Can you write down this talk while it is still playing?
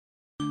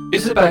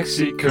It's the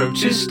Backseat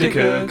Coaches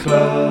Sticker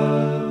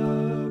Club.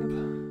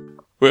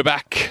 We're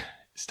back.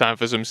 It's time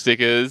for some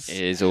stickers. It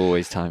is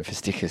always time for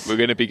stickers. We're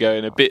going to be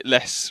going a bit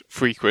less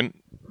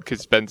frequent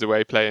because Ben's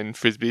away playing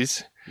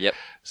frisbees. Yep.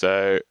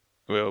 So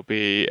we'll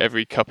be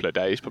every couple of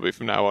days, probably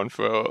from now on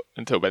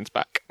until Ben's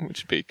back,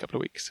 which will be a couple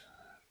of weeks.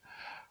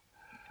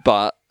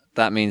 But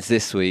that means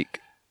this week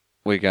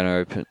we're going to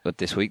open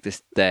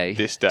this day.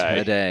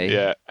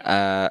 Today.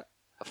 Yeah.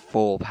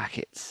 4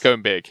 packets.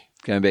 Going big.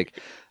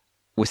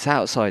 We're sat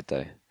outside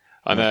though.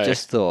 I know. I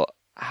just thought,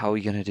 how are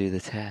we going to do the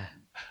tear?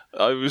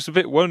 I was a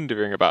bit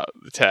wondering about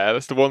the tear.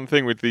 That's the one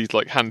thing with these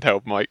like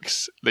handheld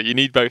mics that you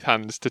need both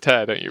hands to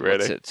tear, don't you?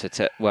 Really? To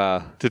tear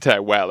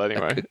well,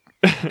 anyway.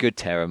 A good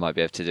tearer might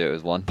be able to do it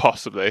with one.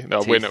 Possibly.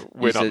 No, we're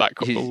not that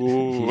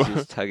cool.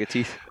 Use tiger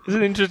teeth. It's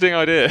an interesting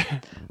idea.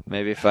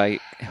 Maybe if I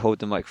hold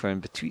the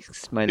microphone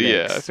betwixt my legs.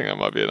 Yeah, I think that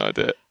might be an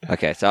idea.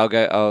 Okay, so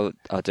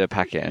I'll do a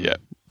packet and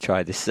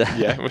try this.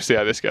 Yeah, we'll see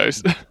how this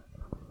goes.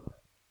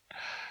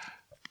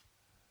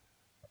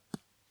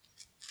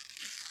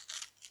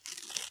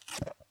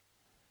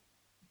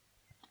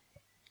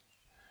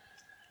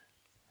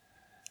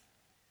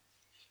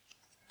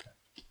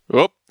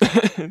 Whoop!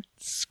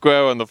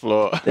 Square on the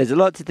floor. There's a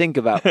lot to think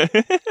about.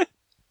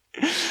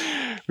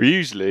 We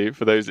usually,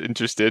 for those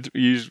interested,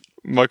 we use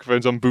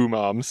microphones on boom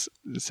arms,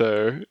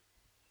 so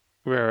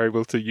we're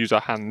able to use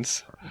our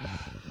hands.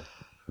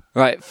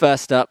 Right,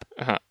 first up,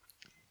 Uh-huh.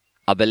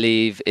 I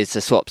believe it's a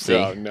Swapsy,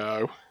 Oh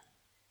no!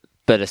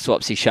 but a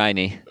Swapsy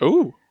shiny,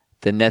 Ooh,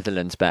 the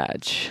Netherlands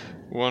badge.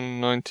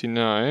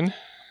 $1.99.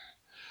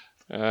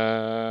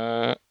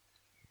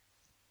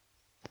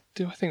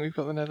 Do I think we've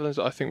got the Netherlands?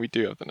 I think we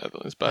do have the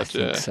Netherlands badge.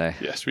 I think so.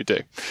 Yes, we do.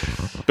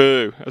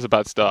 Boo! That's a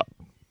bad start.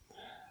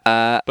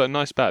 But a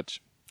nice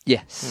badge.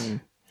 Yes.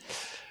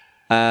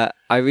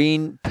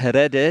 Irene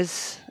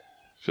Paredes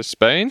For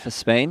Spain. for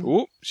Spain.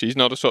 Ooh, she's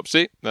not a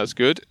Swapsy. That's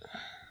good.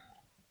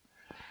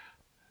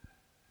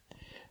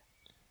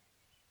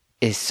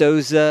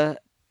 Isoza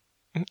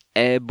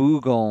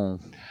Ebougon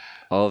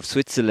of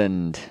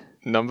Switzerland.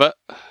 Number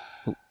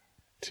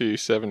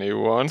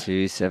 271.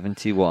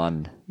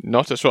 271.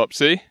 Not a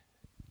Swapsy.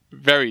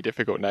 Very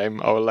difficult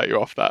name. I will let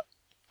you off that.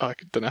 I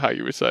don't know how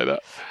you would say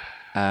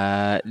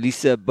that.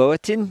 Lisa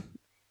Boatin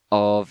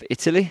of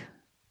Italy.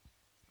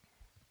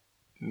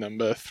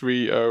 Number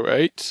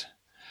 308.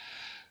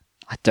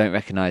 I don't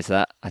recognise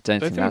that. I don't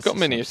think We've that's got a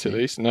many Swapsy.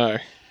 Italy's. No.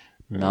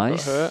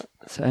 Nice. Got her.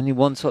 So only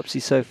one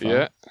Swapsy so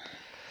far.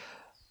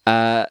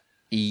 Yeah.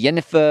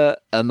 Jennifer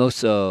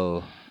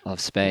Hermoso of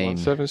Spain.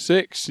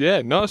 176.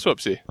 Yeah, not a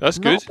Swapsy. That's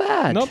good.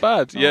 Not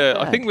bad. Yeah,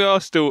 I bad. think we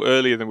are still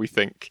earlier than we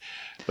think.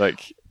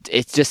 Like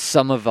It's just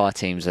some of our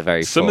teams are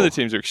very some full. of the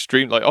teams are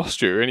extreme. Like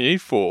Austria, we only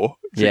need 4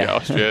 to Yeah. get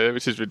Austria,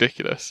 which is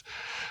ridiculous.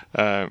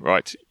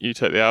 Right, you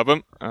take the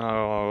album.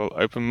 I'll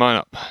open mine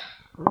up.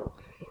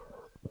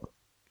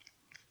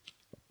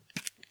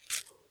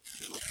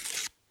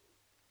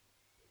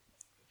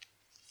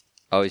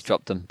 Oh, he's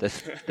dropped them.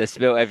 They're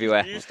spilled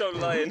everywhere. You stop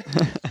lying.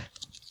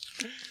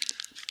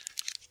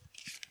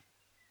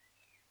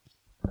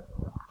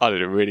 I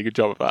did a really good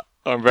job of that.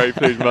 I'm very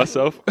pleased with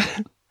myself.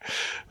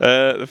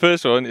 The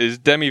first one is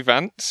Demi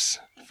Vance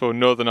for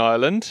Northern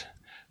Ireland,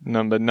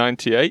 number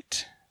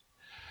 98.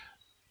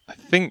 I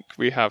think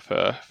we have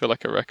her. I feel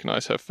like I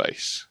recognise her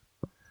face.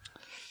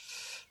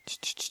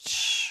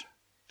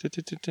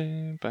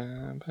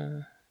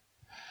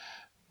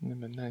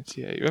 Number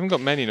 98. We haven't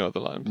got many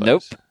Northern Ireland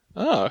players. Nope.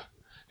 Oh.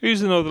 Who's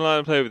the Northern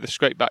Ireland player with the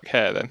straight back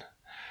hair then?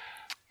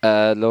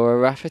 Laura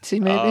Rafferty,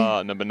 maybe?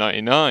 Ah, number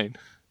 99.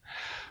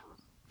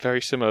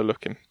 Very similar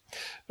looking.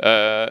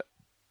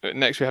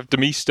 Next we have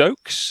Demi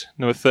Stokes,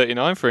 number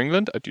 39 for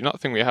England. I do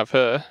not think we have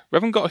her. We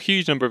haven't got a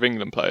huge number of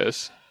England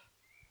players.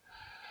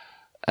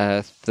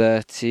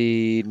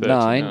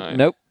 39.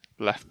 Nope.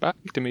 Left back,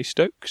 Demi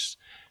Stokes.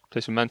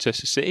 Plays for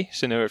Manchester City.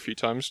 Seen her a few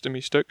times, Demi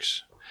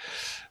Stokes.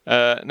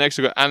 Next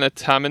we've got Anna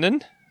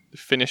Tamminen, the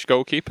Finnish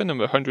goalkeeper,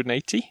 number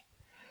 180.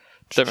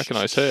 Don't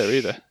recognise her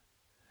either.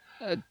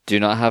 Do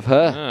not have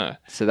her. Ah.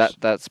 So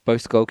that's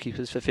both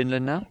goalkeepers for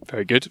Finland now?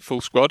 Very good, full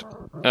squad.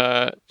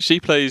 She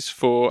plays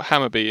for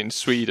Hammarby in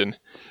Sweden.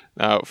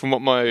 Now, from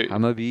what my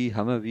Hammarby.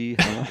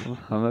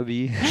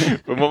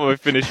 from what my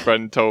Finnish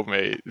friend told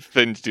me,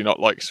 Finns do not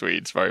like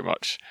Swedes very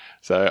much.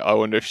 So I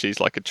wonder if she's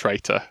like a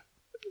traitor,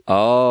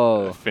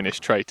 Oh. Finnish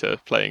traitor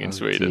playing in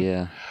Sweden.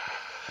 Yeah.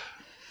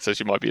 So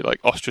she might be like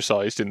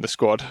ostracised in the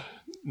squad,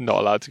 not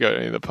allowed to go to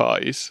any of the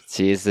parties.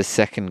 She is the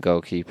second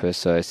goalkeeper,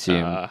 so I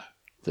assume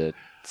the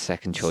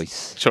second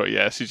choice. Sure,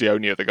 yeah, she's the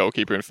only other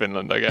goalkeeper in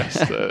Finland, I guess.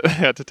 They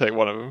had to take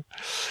one of them.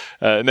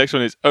 Next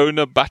one is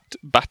Ona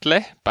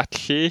Batle. I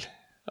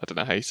don't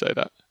know how you say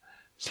that.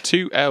 It's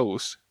 2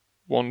 L's,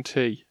 1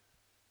 T.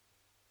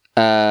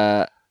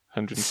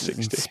 160.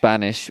 In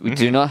Spanish, we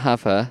do not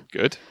have her.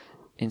 Good.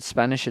 In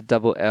Spanish, a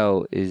double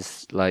L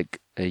is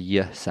like a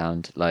y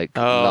sound, like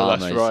Oh, llama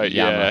that's is right,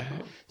 llama. yeah.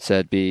 So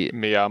it'd be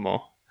Mi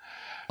amo.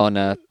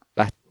 Ona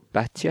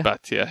Batya.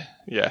 Batia.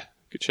 Yeah,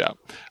 good shout.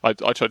 I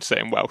tried to say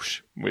it in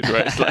Welsh, with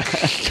where it's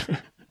like...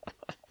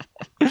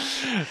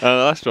 And the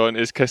last one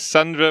is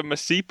Cassandra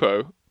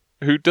Masipo,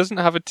 who doesn't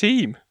have a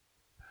team.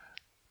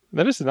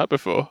 Never seen that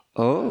before.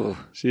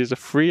 Oh. She is a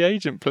free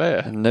agent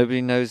player. And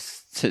nobody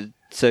knows.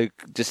 So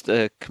just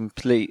a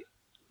complete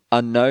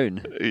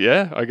unknown.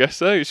 Yeah, I guess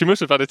so. She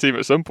must have had a team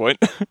at some point.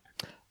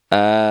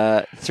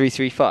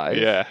 335.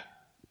 Yeah.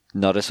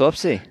 Not a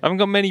swapsy. Haven't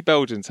got many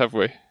Belgians, have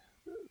we?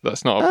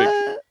 That's not a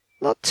big...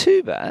 Not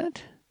too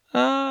bad.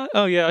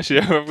 oh, yeah,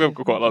 actually, we've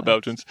got quite a lot of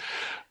Belgians.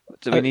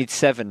 Do we need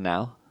 7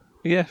 now?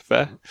 Yeah,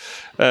 fair.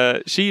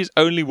 She is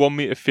only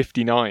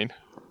 1m59.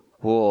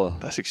 Whoa.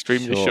 That's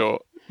extremely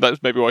short.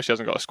 That's maybe why she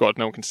hasn't got a squad.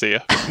 No one can see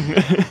her.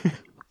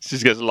 She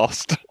just gets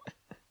lost.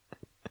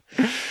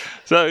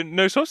 So,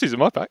 no swapsies in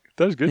my pack.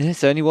 That was good. Yeah,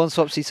 it's only one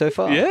swapsy so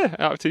far. Yeah,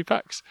 out of 2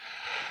 packs.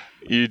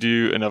 You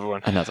do another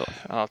one. Another one.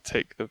 I'll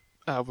take the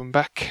album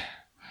back.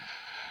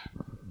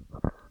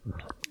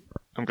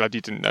 I'm glad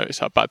you didn't notice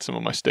how bad some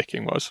of my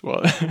sticking was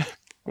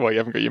while you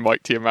haven't got your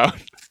mic to your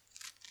mouth.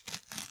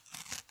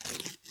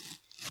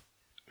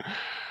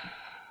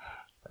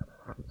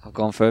 I've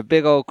gone for a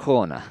big old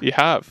corner. You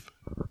have.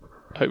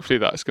 Hopefully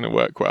that's going to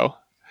work well.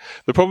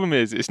 The problem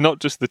is, it's not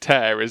just the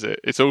tear, is it?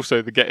 It's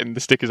also the getting the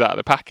stickers out of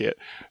the packet,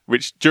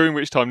 during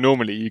which time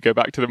normally you go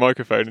back to the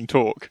microphone and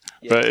talk.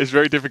 Yeah. But it's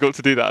very difficult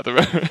to do that at the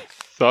moment.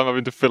 So I'm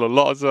having to fill a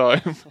lot of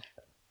time.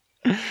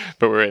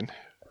 But we're in.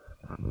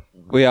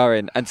 We are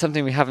in. And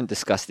something we haven't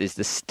discussed is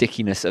the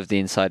stickiness of the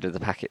inside of the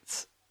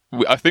packets.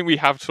 I think we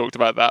have talked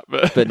about that,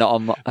 but not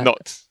on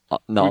not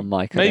on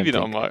mic. Maybe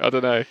not on mic. I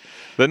don't know.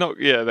 They're not.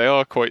 Yeah, they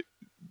are quite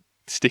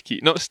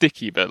sticky. Not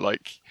sticky, but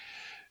like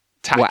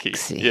tacky.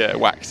 Waxy. Yeah,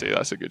 waxy.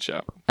 That's a good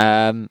shout.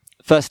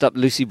 First up,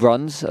 Lucy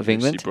Bronze of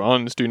England. Lucy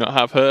Bronze. Do not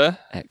have her.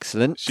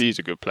 Excellent. She's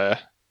a good player.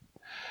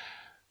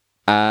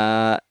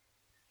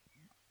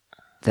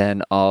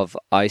 Then of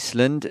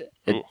Iceland,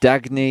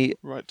 Dagny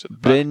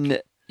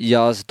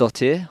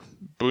Brynjarsdottir.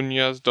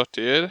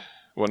 Brynjarsdottir.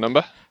 What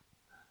number?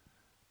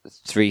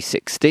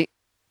 360.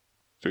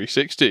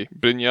 360.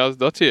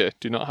 Brynjarsdottir.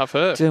 Do not have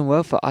her. Doing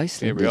well for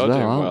Iceland. Yeah, we are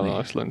doing well on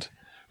Iceland.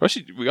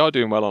 Actually, we are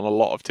doing well on a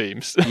lot of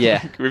teams.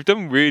 Yeah. We've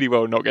done really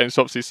well not getting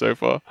swapsies so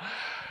far.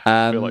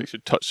 I feel like I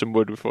should touch some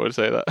wood before I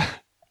say that.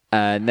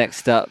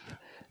 Next up,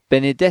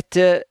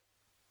 Benedetta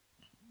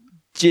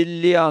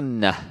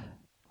Giuliana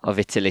of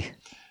Italy.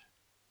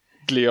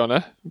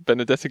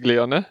 Benedetta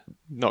Gliona.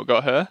 Not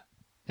got her.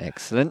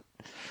 Excellent.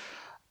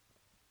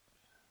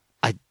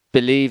 I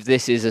believe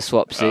this is a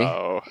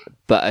swapsy,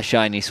 but a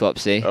shiny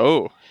swapsy.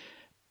 Oh.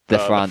 The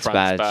France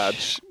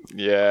badge.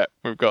 Yeah,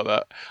 we've got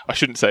that. I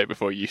shouldn't say it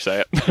before you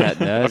say it.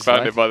 No, I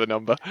found it by the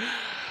number.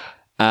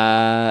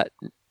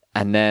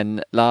 And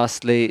then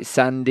lastly,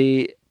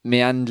 Sandy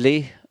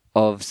Meandli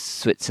of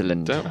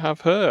Switzerland. Don't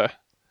have her.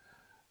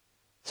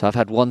 So I've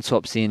had one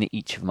swapsy in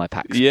each of my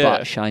packs,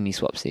 but shiny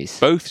swapsies.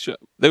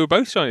 They were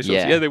both shiny swapsies.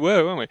 Yeah. Yeah, they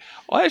were, weren't we?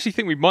 I actually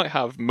think we might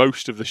have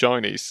most of the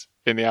shinies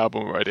in the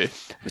album already.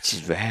 Which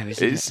is rare,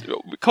 isn't it? It's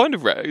kind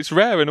of rare. It's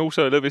rare and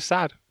also a little bit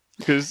sad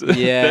because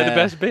they're the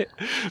best bit.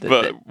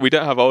 But we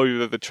don't have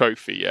either the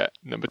trophy yet,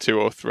 number 2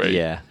 or 3.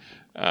 Yeah.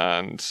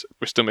 And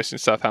we're still missing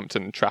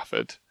Southampton and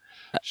Trafford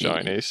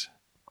shinies.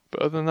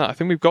 But other than that, I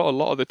think we've got a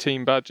lot of the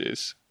team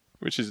badges,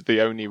 which is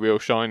the only real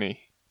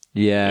shiny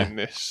in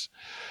this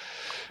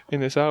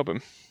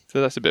album.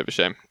 So that's a bit of a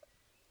shame.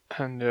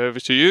 Hand over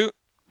to you,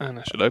 and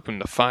I shall open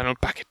the final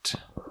packet.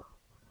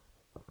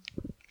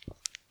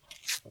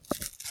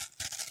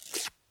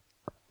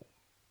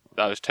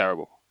 That was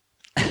terrible.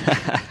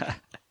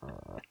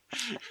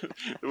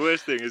 The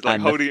worst thing is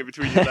holding it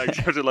between your legs.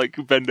 You have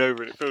to bend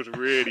over, and it feels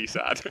really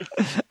sad.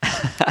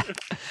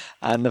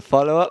 And the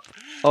follow-up?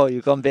 Oh,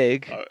 you've gone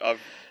big.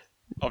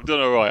 I've done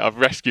all right. I've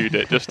rescued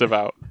it just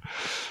about.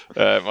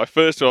 My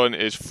first one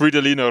is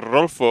Fridolina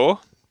Rolfo,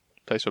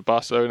 plays for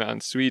Barcelona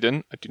and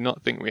Sweden. I do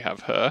not think we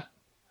have her.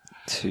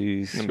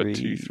 Number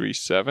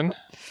 237.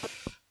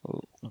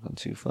 Oh, not gone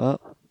too far.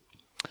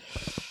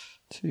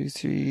 2,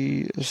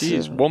 3. She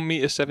is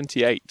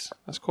 1m78.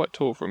 That's quite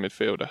tall for a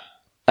midfielder.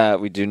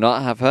 We do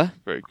not have her.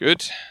 Very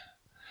good.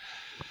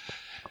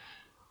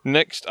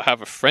 Next, I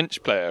have a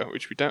French player,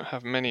 which we don't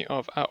have many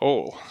of at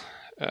all.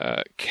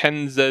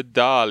 Kenza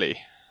Dali,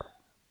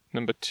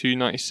 number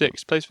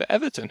 296, plays for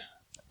Everton.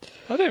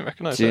 I don't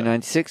recognise her.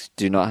 296,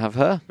 do not have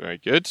her. Very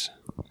good.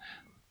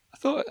 I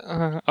thought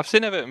I've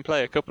seen Everton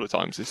play a couple of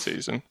times this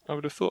season. I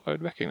would have thought I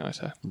would recognise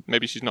her.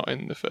 Maybe she's not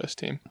in the first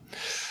team.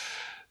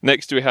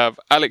 Next, we have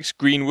Alex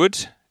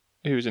Greenwood,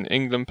 who's an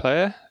England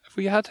player. Have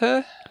we had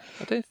her?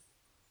 I don't.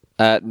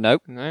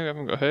 Nope. No, we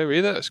haven't got her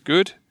either. That's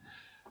good.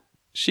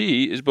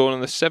 She is born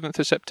on the 7th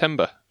of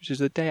September, which is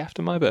the day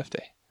after my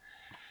birthday.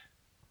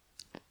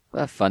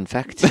 A fun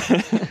fact.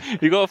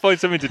 You've got to find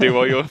something to do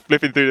while you're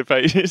flipping through the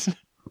pages.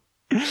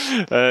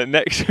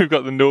 Next, we've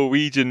got the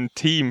Norwegian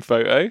team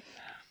photo.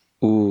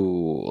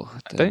 Ooh. I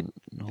don't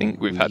think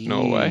we've had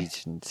Norway.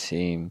 Norwegian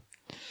team.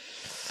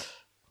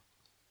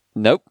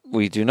 Nope,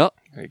 we do not.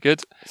 Very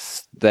good.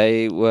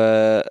 They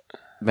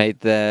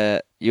made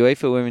their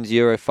UEFA Women's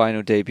Euro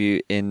final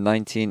debut in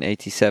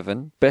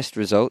 1987. Best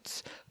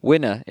results,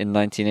 winner in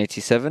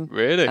 1987.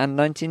 Really? And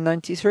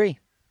 1993.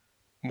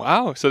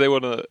 Wow, so they were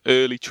one of the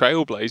early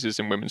trailblazers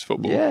in women's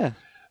football. Yeah.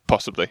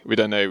 Possibly. We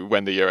don't know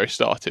when the Euro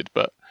started,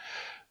 but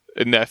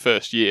in their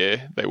first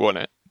year, they won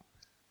it.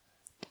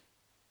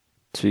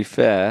 To be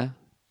fair,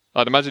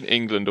 I'd imagine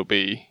England will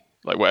be,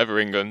 like whatever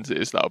England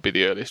is, that'll be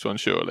the earliest one,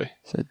 surely.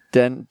 so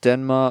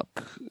Denmark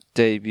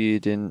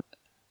debuted in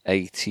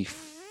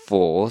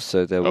 84,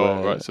 so there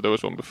Oh, were right, so there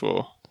was one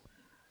before.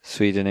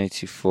 Sweden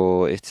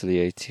 84, Italy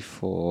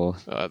 84.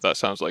 That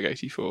sounds like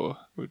 84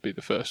 would be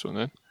the first one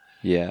then.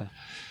 Yeah.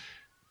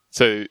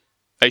 So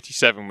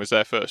 87 was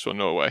their first one,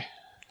 Norway.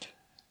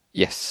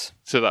 Yes.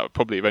 So that would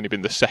probably have only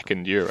been the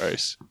second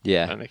Euros.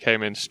 Yeah. And they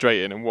came in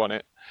straight in and won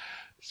it.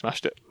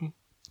 Smashed it.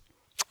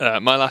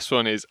 My last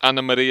one is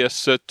Anna Maria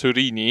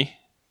Serturini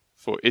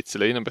for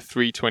Italy, number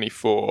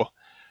 324.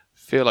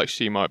 Feel like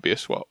she might be a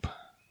swap.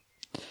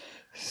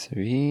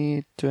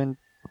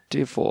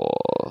 324.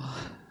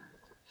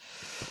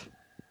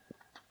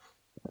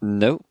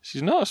 No.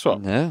 She's not a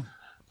swap. No.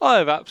 I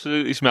have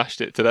absolutely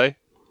smashed it today.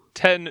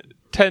 10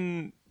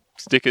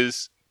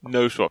 stickers,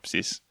 no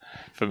swapsies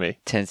for me.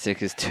 10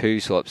 stickers, 2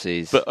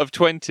 swapsies. But of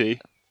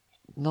 20,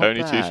 not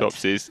only bad. 2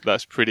 swapsies.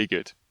 That's pretty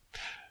good.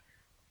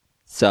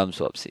 Some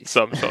swapsies.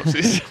 Some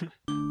swapsies.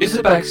 It's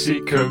the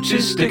Backseat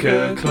Coaches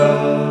Sticker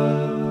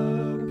Club.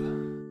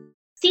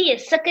 See you,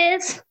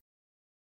 suckers.